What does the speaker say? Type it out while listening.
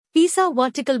Pisa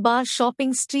vertical bar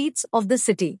shopping streets of the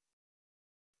city.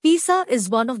 Pisa is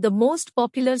one of the most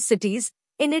popular cities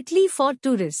in Italy for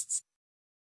tourists.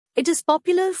 It is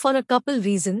popular for a couple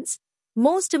reasons,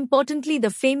 most importantly the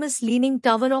famous Leaning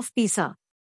Tower of Pisa.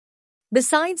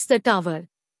 Besides the tower,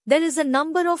 there is a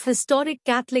number of historic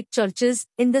Catholic churches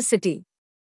in the city.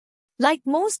 Like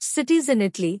most cities in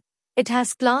Italy, it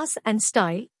has class and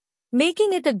style,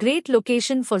 making it a great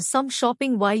location for some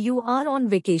shopping while you are on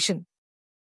vacation.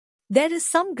 There is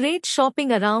some great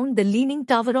shopping around the Leaning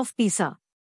Tower of Pisa.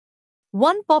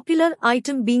 One popular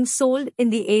item being sold in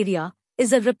the area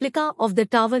is a replica of the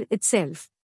tower itself.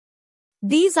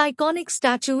 These iconic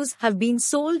statues have been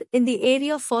sold in the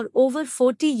area for over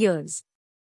 40 years.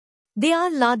 They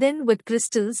are laden with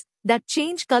crystals that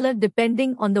change color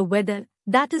depending on the weather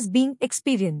that is being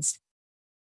experienced.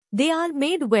 They are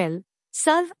made well,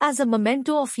 serve as a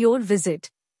memento of your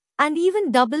visit, and even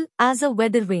double as a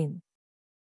weather vane.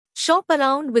 Shop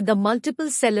around with the multiple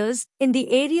sellers in the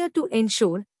area to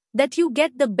ensure that you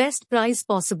get the best price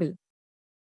possible.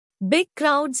 Big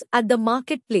crowds at the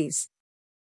marketplace.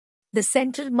 The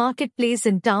central marketplace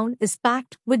in town is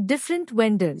packed with different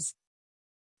vendors.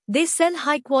 They sell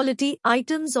high-quality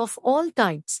items of all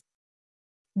types.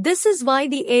 This is why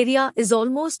the area is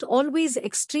almost always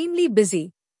extremely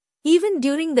busy, even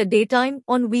during the daytime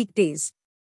on weekdays.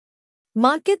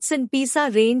 Markets in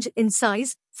Pisa range in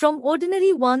size from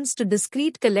ordinary ones to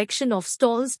discreet collection of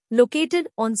stalls located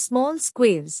on small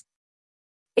squares.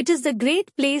 It is the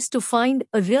great place to find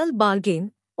a real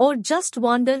bargain or just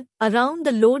wander around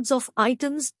the loads of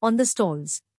items on the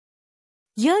stalls.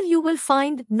 Here you will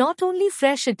find not only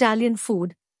fresh Italian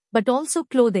food, but also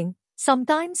clothing,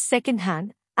 sometimes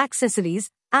second-hand,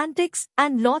 accessories, antiques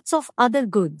and lots of other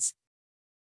goods.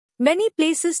 Many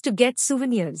places to get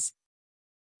souvenirs.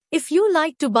 If you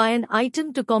like to buy an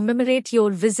item to commemorate your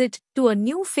visit to a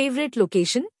new favorite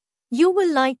location, you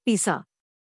will like Pisa.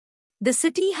 The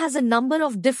city has a number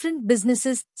of different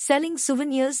businesses selling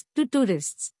souvenirs to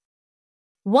tourists.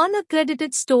 One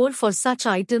accredited store for such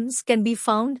items can be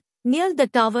found near the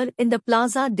tower in the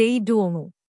Plaza dei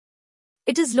Duomo.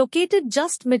 It is located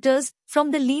just meters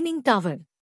from the Leaning Tower.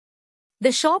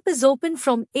 The shop is open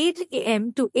from 8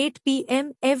 a.m. to 8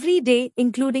 p.m. every day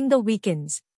including the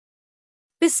weekends.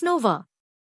 Pisnova.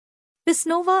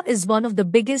 Pisnova is one of the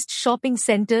biggest shopping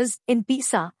centers in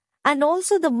Pisa and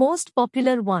also the most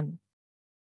popular one.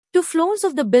 2 floors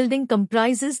of the building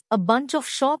comprises a bunch of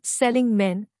shops selling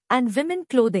men and women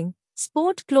clothing,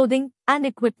 sport clothing and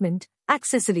equipment,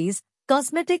 accessories,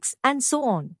 cosmetics and so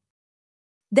on.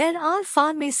 There are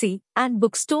pharmacy and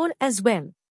bookstore as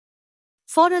well.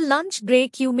 For a lunch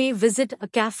break you may visit a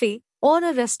cafe or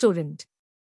a restaurant.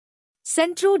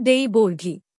 Centro dei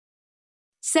Borghi.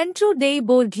 Centro dei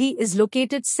Borghi is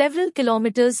located several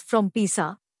kilometers from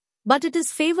Pisa, but it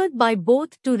is favored by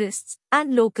both tourists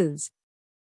and locals.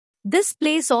 This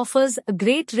place offers a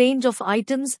great range of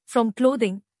items from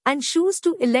clothing and shoes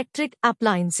to electric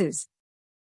appliances.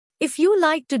 If you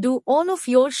like to do all of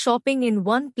your shopping in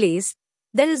one place,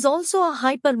 there is also a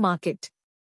hypermarket.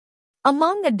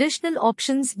 Among additional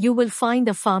options you will find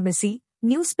a pharmacy,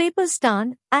 newspaper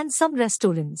stand and some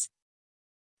restaurants.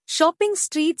 Shopping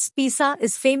streets Pisa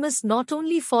is famous not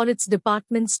only for its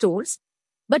department stores,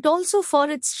 but also for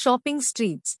its shopping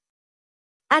streets.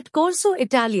 At Corso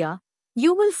Italia,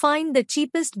 you will find the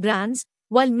cheapest brands,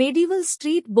 while medieval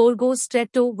street Borgo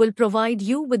Stretto will provide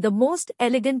you with the most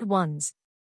elegant ones.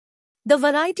 The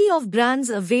variety of brands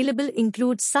available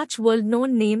include such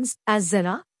well-known names as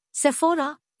Zara,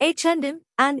 Sephora, H&M,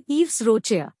 and Yves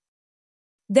Rocher.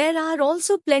 There are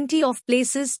also plenty of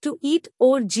places to eat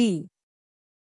or gee.